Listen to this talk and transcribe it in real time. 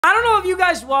I don't know if you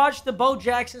guys watched the Bo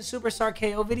Jackson Superstar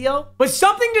KO video, but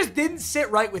something just didn't sit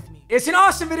right with me. It's an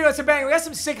awesome video. It's a banger. We got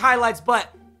some sick highlights,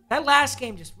 but that last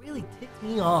game just really ticked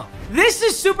me off. This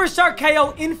is Superstar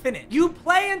KO Infinite. You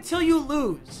play until you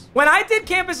lose. When I did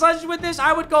Campus Legends with this,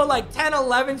 I would go like 10,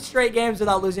 11 straight games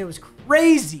without losing. It was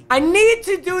crazy. I need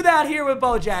to do that here with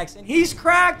Bo Jackson. He's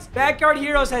cracked. Backyard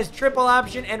Heroes has triple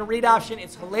option and read option.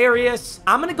 It's hilarious.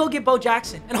 I'm gonna go get Bo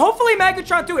Jackson. And hopefully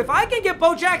Megatron too. If I can get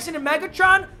Bo Jackson and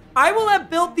Megatron, I will have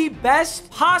built the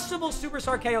best possible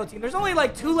Superstar KO team. There's only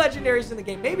like 2 legendaries in the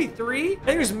game, maybe 3. I think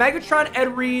there's Megatron,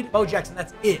 Ed Reed, Bo Jackson.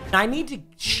 That's it. And I need to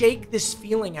shake this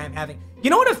feeling I'm having. You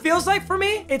know what it feels like for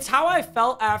me? It's how I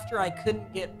felt after I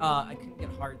couldn't get hard.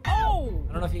 Oh!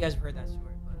 I don't know if you guys have heard that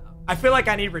story, but I feel like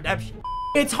I need redemption.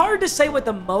 It's hard to say what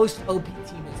the most OP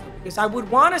team is, though, because I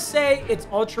would want to say it's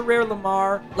Ultra Rare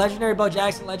Lamar, Legendary Bo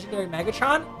Jackson, Legendary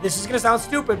Megatron. This is going to sound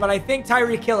stupid, but I think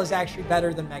Tyreek Hill is actually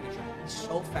better than Megatron.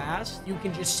 So fast, you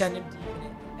can just send him deep in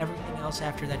it. Everything else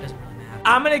after that doesn't really matter.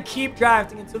 I'm gonna keep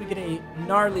drafting until we get a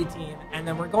gnarly team, and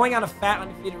then we're going on a fat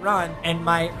undefeated run, and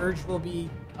my urge will be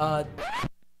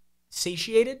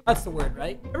satiated. That's the word,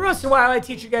 right? Every once in a while I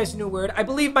teach you guys a new word. I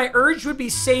believe my urge would be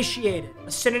satiated.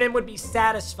 A synonym would be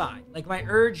satisfied, like my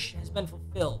urge has been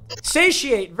fulfilled.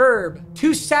 Satiate, verb,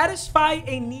 to satisfy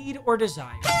a need or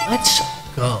desire. Let's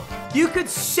go. You could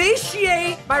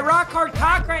satiate my rock hard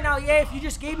cock right now, yeah, if you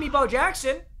just gave me Bo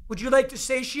Jackson. Would you like to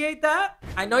satiate that?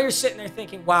 I know you're sitting there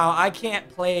thinking, wow, I can't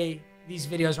play these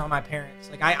videos around my parents.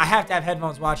 Like, I have to have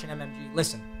headphones watching MMG.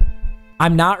 Listen,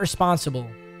 I'm not responsible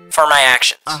for my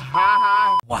actions.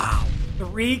 Wow.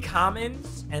 3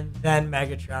 commons and then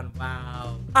Megatron.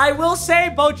 Wow. I will say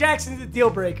Bo Jackson's a deal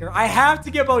breaker. I have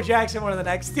to get Bo Jackson one of the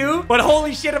next 2. But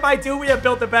holy shit, if I do, we have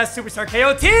built the best Superstar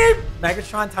KO team.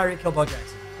 Megatron, Tyreek Hill, Bo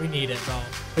Jackson. We need it, bro.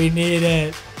 We need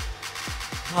it.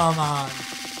 Come on.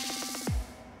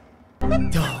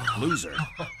 Loser.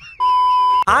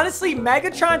 Honestly,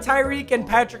 Megatron, Tyreek, and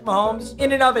Patrick Mahomes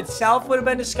in and of itself would have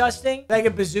been disgusting. Like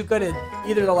a bazooka to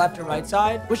either the left or right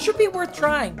side, which should be worth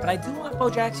trying, but I do want Bo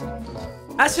Jackson.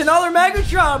 That's another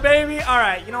Megatron, baby. All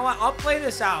right, you know what? I'll play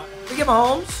this out. We get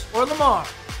Mahomes or Lamar.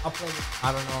 I'll play this.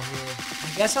 I don't know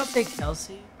who. I guess I'll take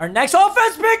Kelsey. Our next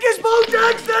offense pick is Bo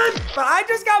Jackson. But I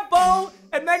just got Bo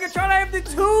and Megatron. I have the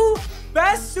 2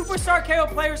 best Superstar KO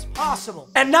players possible.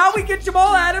 And now we get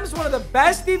Jamal Adams, one of the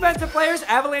best defensive players.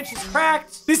 Avalanche is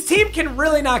cracked. This team can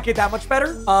really not get that much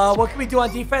better. What can we do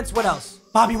on defense? What else?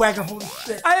 Bobby Wagner, holy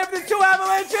shit. I have the 2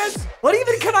 Avalanches. What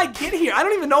even can I get here? I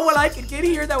don't even know what I could get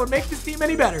here that would make this team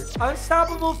any better.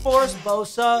 Unstoppable Force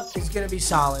Bosa is going to be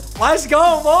solid. Let's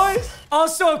go, boys.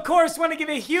 Also, of course, want to give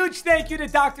a huge thank you to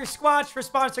Dr. Squatch for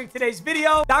sponsoring today's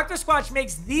video. Dr. Squatch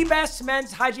makes the best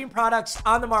men's hygiene products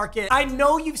on the market. I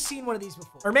know you've seen one of these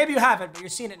before, or maybe you haven't, but you're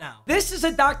seeing it now. This is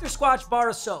a Dr. Squatch bar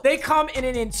of soap. They come in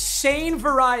an insane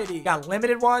variety. You got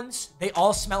limited ones. They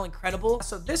all smell incredible.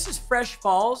 So this is Fresh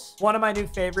Falls, one of my new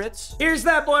favorites. Here's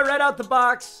that boy right out the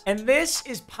box. And this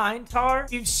is Pine Tar.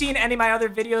 If you've seen any of my other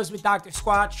videos with Dr.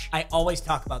 Squatch, I always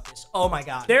talk about this. Oh my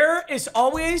God. There is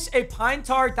always a Pine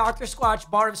Tar Dr. Squatch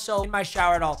bar of soap in my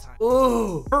shower at all times.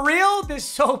 Ooh. For real, this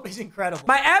soap is incredible.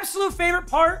 My absolute favorite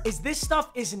part is this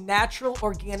stuff is natural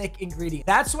organic ingredient.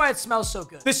 That's why it smells so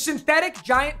good. The synthetic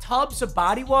giant tubs of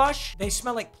body wash, they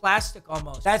smell like plastic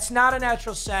almost. That's not a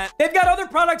natural scent. They've got other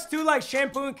products too, like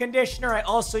shampoo and conditioner. I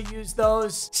also use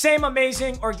those. Same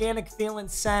amazing organic feeling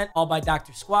scent, all by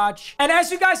Dr. Squatch. And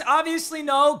as you guys obviously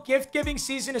know, gift giving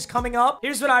season is coming up.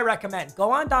 Here's what I recommend.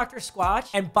 Go on Dr. Squatch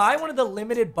and buy one of the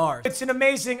limited bars. It's an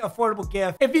amazing, affordable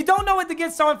gift. If you don't know what to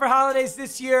get someone for holidays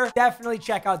this year, definitely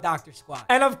check out Dr. Squatch.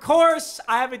 And of course,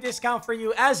 I have a discount for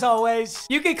you as always.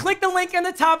 You can click the link in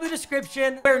the top of the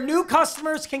description where new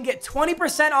customers can get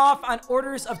 20% off on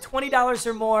orders of $20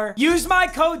 or more. Use my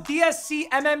code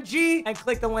DSCMMG and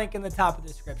click the link in the top of the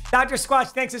description. Dr. Squatch,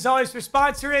 thanks as always for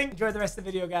sponsoring. Enjoy the rest of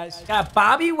the video, guys. Got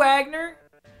Bobby Wagner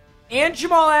and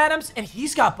Jamal Adams, and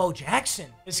he's got Bo Jackson.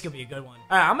 This is gonna be a good one.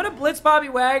 All right, I'm gonna blitz Bobby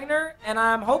Wagner, and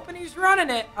I'm hoping he's running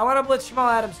it. I want to blitz Jamal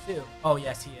Adams too. Oh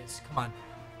yes, he is. Come on,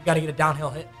 you gotta get a downhill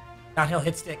hit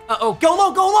stick. Uh-oh, go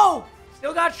low, go low.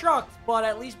 Still got trucked, but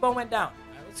at least Bo went down.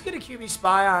 All right, let's get a QB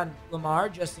spy on Lamar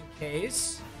just in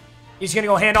case. He's gonna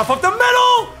go handoff up the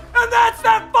middle, and that's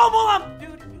that fumble.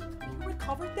 Dude, you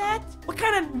recovered that? What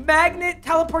kind of magnet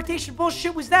teleportation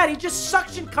bullshit was that? He just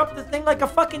suction cupped the thing like a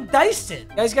fucking Dyson.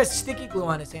 Guy's got sticky glue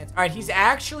on his hands. All right, he's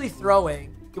actually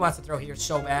throwing. He wants to throw here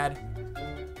so bad.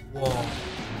 Whoa.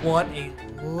 What a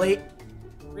late...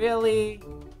 Really?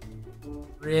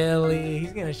 Really?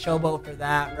 He's gonna showboat for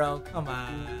that, bro. Come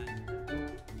on.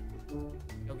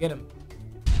 Go get him.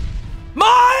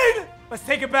 Mine! Let's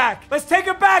take it back. Let's take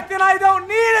it back. Then I don't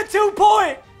need a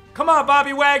 2-point. Come on,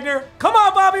 Bobby Wagner. Come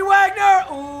on, Bobby Wagner.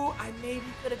 Ooh, I maybe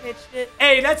could have pitched it.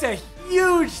 Hey, that's a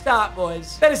huge stop,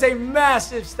 boys. That is a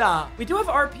massive stop. We do have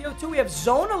RPO, too. We have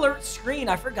zone alert screen.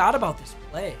 I forgot about this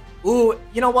play. Ooh,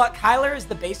 you know what? Kyler is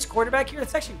the base quarterback here.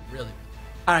 That's actually really good.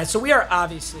 All right, so we are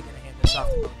obviously going to hand this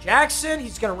off to Bo Jackson.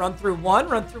 He's going to run through one,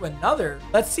 run through another.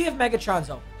 Let's see if Megatron's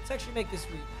open. Let's actually make this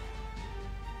read.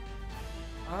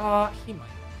 He might.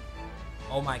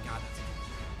 Oh, my God.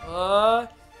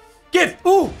 That's Give!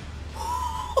 Ooh!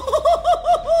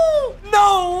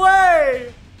 No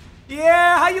way!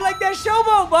 Yeah, how you like that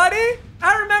showboat, buddy?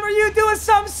 I remember you doing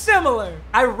something similar.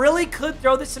 I really could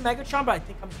throw this to Megatron, but I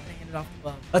think I'm just gonna hand it off to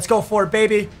Bo. Let's go for it,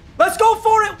 baby. Let's go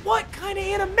for it! What kind of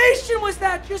animation was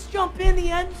that? Just jump in the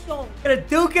end zone. Gonna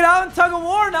duke it out in tug of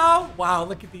war now. Wow,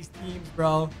 look at these teams,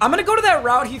 bro. I'm gonna go to that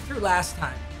route he threw last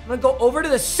time. I'm gonna go over to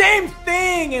the same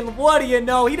thing, and what do you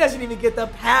know? He doesn't even get the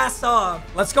pass off.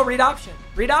 Let's go read option.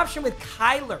 Read option with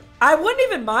Kyler. I wouldn't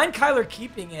even mind Kyler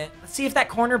keeping it. Let's see if that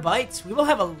corner bites. We will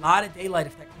have a lot of daylight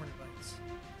if that corner bites.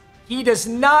 He does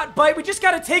not bite. We just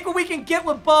gotta take what we can get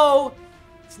with Bo.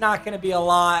 It's not gonna be a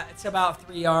lot. It's about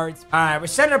 3 yards. All right, we're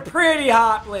sending a pretty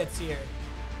hot blitz here.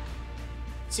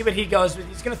 See what he goes with.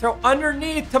 He's gonna throw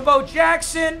underneath to Bo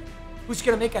Jackson, who's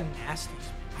gonna make a nasty.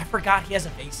 I forgot he has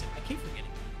evasive. I keep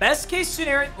forgetting. Best case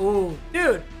scenario. Ooh,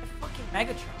 dude, fucking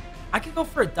Megatron. I could go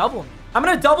for a double. I'm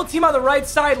going to double team on the right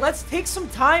side. Let's take some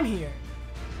time here.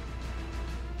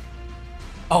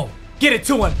 Oh, get it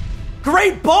to him.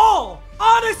 Great ball.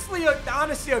 Honestly,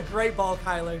 a great ball,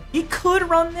 Kyler. He could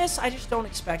run this. I just don't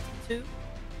expect him to.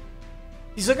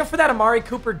 He's looking for that Amari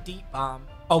Cooper deep bomb.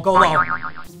 Oh, go low.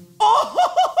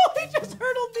 Oh, he just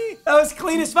hurdled me. That was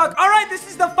clean as fuck. All right, this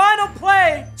is the final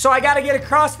play. So I got to get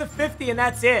across the 50, and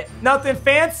that's it. Nothing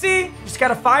fancy. Just got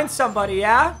to find somebody,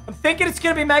 yeah? I'm thinking it's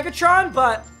going to be Megatron,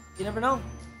 but you never know.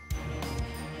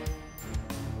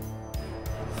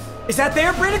 Is that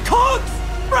there? Brandon Cooks!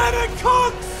 Brandon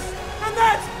Cooks! And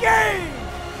that's game!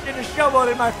 Should have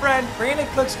showboated, my friend. Brandon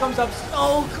Cooks comes up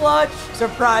so clutch.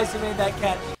 Surprised he made that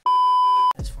catch.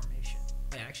 This formation.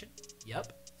 Play action.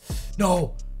 Yep.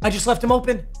 No, I just left him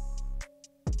open.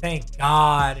 Thank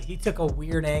God. He took a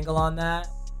weird angle on that.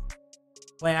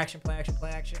 Play action, play action, play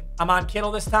action. I'm on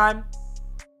Kittle this time.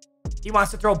 He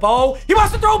wants to throw Bo. He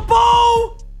wants to throw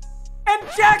Bo! And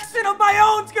Jackson of my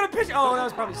own is going to pitch. Oh, that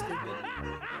was probably stupid.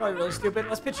 Probably really stupid.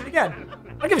 Let's pitch it again.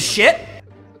 I don't give a shit.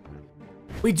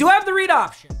 We do have the read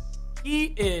option. He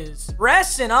is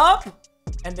pressing up,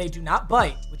 and they do not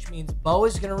bite, which means Bo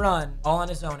is going to run all on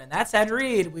his own. And that's Ed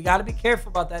Reed. We got to be careful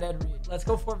about that Ed Reed. Let's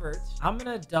go for verts. I'm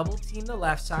going to double team the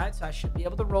left side, so I should be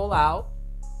able to roll out.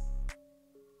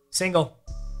 Single.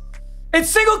 It's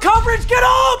single coverage. Get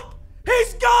up!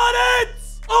 He's got it!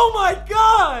 Oh my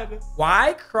God!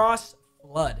 Why cross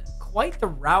flood? Quite the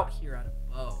route here out of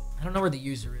Bo. I don't know where the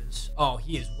user is. Oh,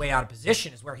 he is way out of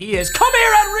position is where he is. Come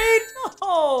here, Ed Reed!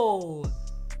 No!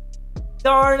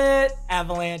 Darn it.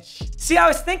 Avalanche. See, I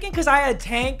was thinking because I had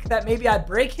tank that maybe I'd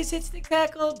break his hit stick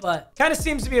tackle, but kind of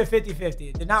seems to be a 50-50.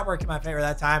 It did not work in my favor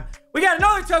that time. We got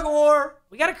another tug of war.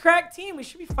 We got a cracked team. We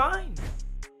should be fine.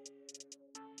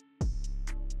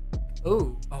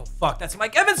 Ooh. Oh, fuck. That's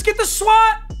Mike Evans. Get the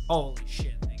SWAT. Holy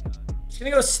shit. Thank God. Just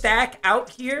going to go stack out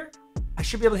here. I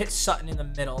should be able to hit Sutton in the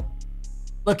middle.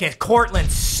 Look at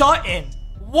Cortland Sutton.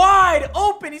 Wide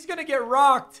open. He's going to get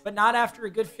rocked, but not after a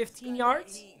good 15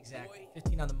 yards. Exactly.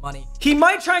 15 on the money. He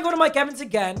might try and go to Mike Evans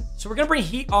again. So we're going to bring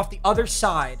heat off the other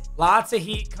side. Lots of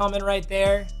heat coming right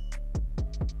there.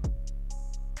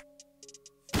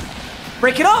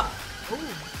 Break it up. Ooh,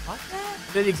 fuck that.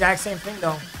 Did the exact same thing,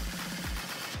 though.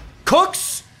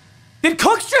 Cooks? Did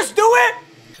Cooks just do it?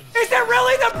 Is it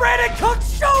really the Brandon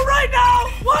Cooks show right now?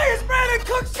 Why is Brandon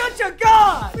Cooks such a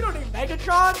god? We don't need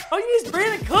Megatron. All you need is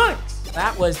Brandon Cooks.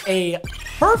 That was a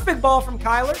perfect ball from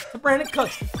Kyler to Brandon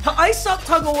Cooks to ice up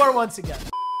tug of war once again.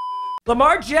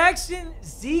 Lamar Jackson,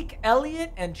 Zeke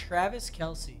Elliott, and Travis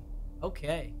Kelce.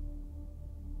 Okay.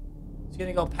 He's going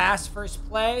to go pass first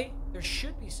play. There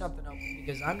should be something open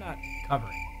because I'm not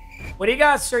covering. What do you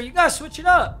got, sir? You got to switch it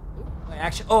up. Ooh,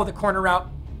 action. Oh, the corner route.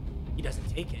 He doesn't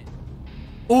take it.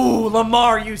 Ooh,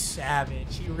 Lamar, you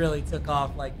savage. He really took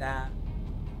off like that.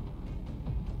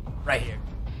 Right here.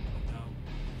 No.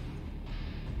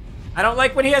 I don't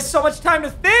like when he has so much time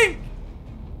to think.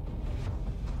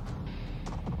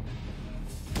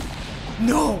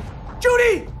 No.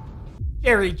 Judy.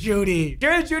 Jerry Judy.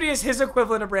 Jerry Judy is his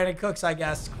equivalent of Brandon Cooks, I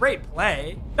guess. Great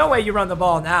play. No way you run the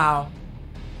ball now.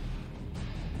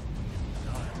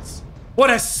 What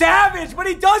a savage, but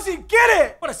he doesn't get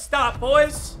it. What a stop,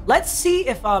 boys. Let's see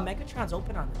if Megatron's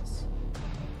open on this.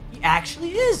 He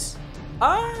actually is.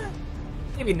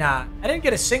 Maybe not. I didn't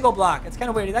get a single block. That's kind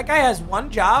of weird. That guy has one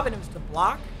job, and it was to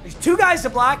block. There's two guys to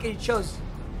block, and he chose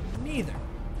neither.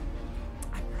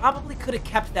 I probably could have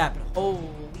kept that, but holy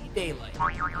daylight.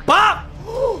 Bop!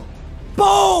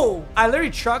 Boom! I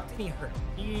literally trucked, and he hurt.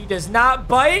 He does not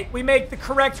bite. We make the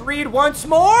correct read once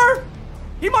more.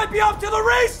 He might be off to the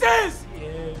races.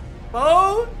 Yeah.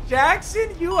 Bo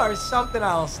Jackson, you are something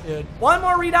else, dude. One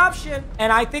more read option,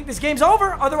 and I think this game's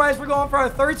over. Otherwise, we're going for our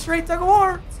third straight tug of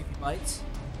war. Let's see if he bites.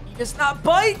 He does not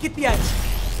bite. Get the edge.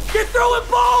 Get through it,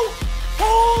 Bo!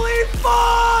 Holy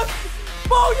fuck!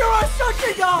 Bo, you are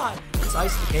such a god! It's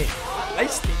ice the game.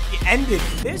 Ice the game. Ended.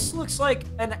 This looks like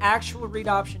an actual read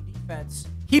option defense.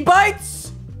 He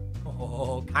bites!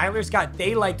 Oh, Kyler's got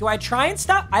daylight. Do I try and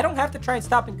stop? I don't have to try and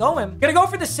stop and go him. Gonna go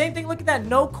for the same thing. Look at that.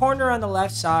 No corner on the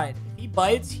left side. If he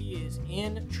bites, he is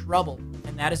in trouble.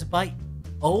 And that is a bite.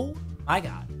 Oh my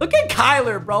god. Look at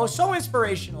Kyler, bro. So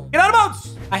inspirational. Get out of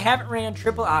bounds. I haven't ran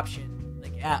triple option,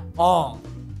 like, at all.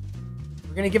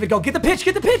 We're gonna give it a go. Get the pitch,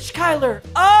 Kyler.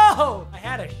 Oh, I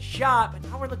had a shot, but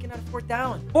now we're looking at a 4th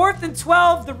down. 4th and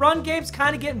 12. The run game's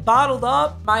kind of getting bottled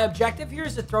up. My objective here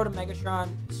is to throw to Megatron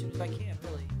as soon as I can,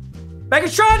 really.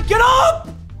 Megatron, get up!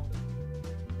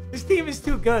 This team is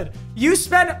too good. You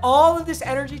spend all of this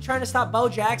energy trying to stop Bo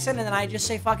Jackson, and then I just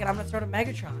say, fuck it, I'm gonna throw to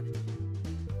Megatron.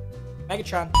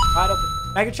 Megatron, wide open.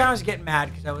 Megatron was getting mad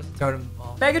because I wasn't throwing him the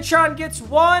ball. Megatron gets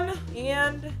 1,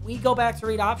 and we go back to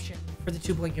read option for the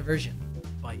 2-point conversion.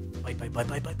 Bite.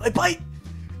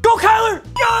 Go, Kyler!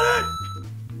 Got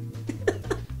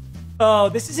it! Oh,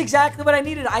 this is exactly what I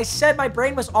needed. I said my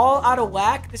brain was all out of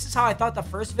whack. This is how I thought the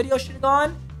first video should have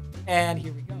gone. And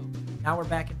here we go. Now we're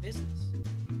back in business.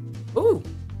 Ooh.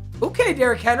 Okay,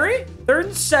 Derrick Henry. 3rd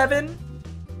and 7.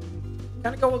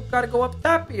 Gotta go up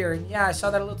top here. And yeah, I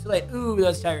saw that a little too late. Ooh,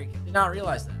 that's Tyreek. Did not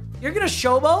realize that. You're gonna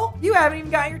showboat? You haven't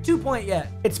even got your 2-point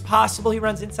yet. It's possible he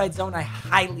runs inside zone. I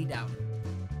highly doubt it.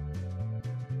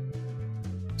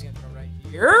 He's gonna throw right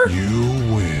here.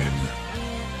 You win.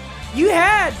 You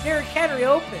had Derrick Henry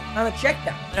open on a check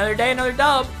down. Another day, another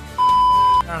dub.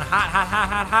 On a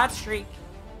hot streak.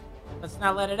 Let's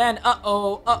not let it end.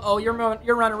 Uh-oh. You're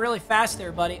running really fast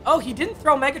there, buddy. Oh, he didn't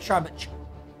throw Megatron, but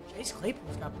Chase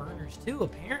Claypool's got burners too,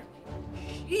 apparently.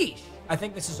 Sheesh. I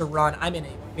think this is a run. I'm in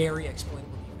a very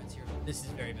exploitable defense here. This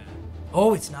is very bad.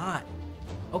 Oh, it's not.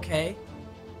 Okay.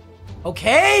 Run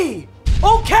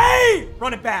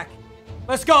it back.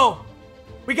 Let's go.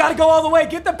 We got to go all the way.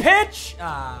 Get the pitch.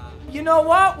 You know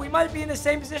what? We might be in the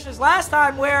same position as last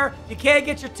time where you can't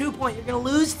get your 2-point. You're going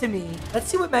to lose to me. Let's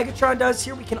see what Megatron does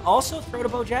here. We can also throw to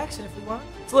Bo Jackson if we want.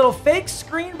 It's a little fake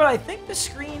screen, but I think the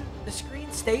screen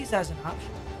stays as an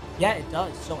option. Yeah, it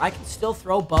does. So I can still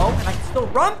throw Bo, and I can still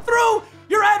run through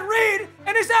your Ed Reed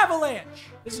and his avalanche.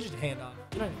 This is just a handoff.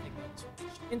 You don't even think about this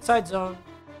one. Inside zone.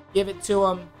 Give it to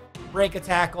him. Break a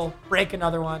tackle. Break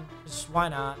another one. Just why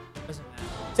not? Doesn't matter.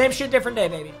 Same shit, different day,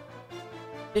 baby.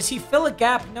 Does he fill a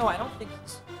gap? No, I don't think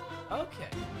he's... Okay.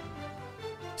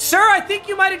 Sir, I think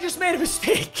you might have just made a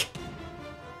mistake.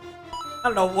 I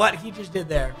don't know what he just did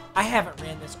there. I haven't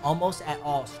ran this almost at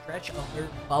all. Stretch, alert,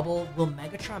 bubble. Will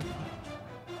Megatron be?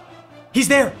 He's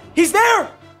there. He's there.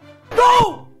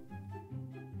 Go!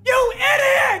 You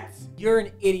idiot! You're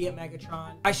an idiot,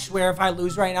 Megatron. I swear if I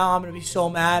lose right now, I'm going to be so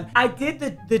mad. I did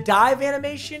the dive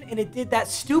animation, and it did that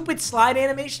stupid slide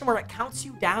animation where it counts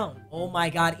you down. Oh my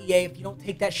god, EA, if you don't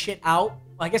take that shit out,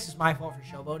 well, I guess it's my fault for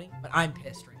showboating, but I'm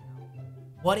pissed right now.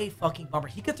 What a fucking bummer.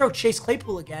 He could throw Chase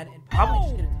Claypool again and probably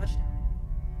just get a touchdown.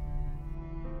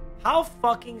 How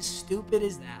fucking stupid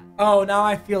is that? Oh, now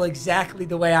I feel exactly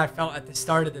the way I felt at the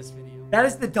start of this video. That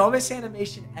is the dumbest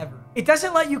animation ever. It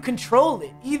doesn't let you control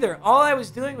it either. All I was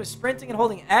doing was sprinting and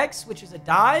holding X, which is a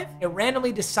dive. It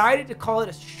randomly decided to call it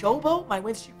a showboat. My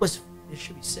win streak was, it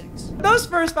should be 6. Those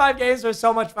first 5 games were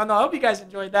so much fun though. I hope you guys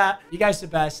enjoyed that. You guys are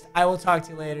the best. I will talk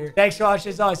to you later. Thanks for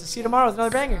watching as always. I'll see you tomorrow with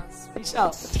another banger. Peace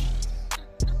out.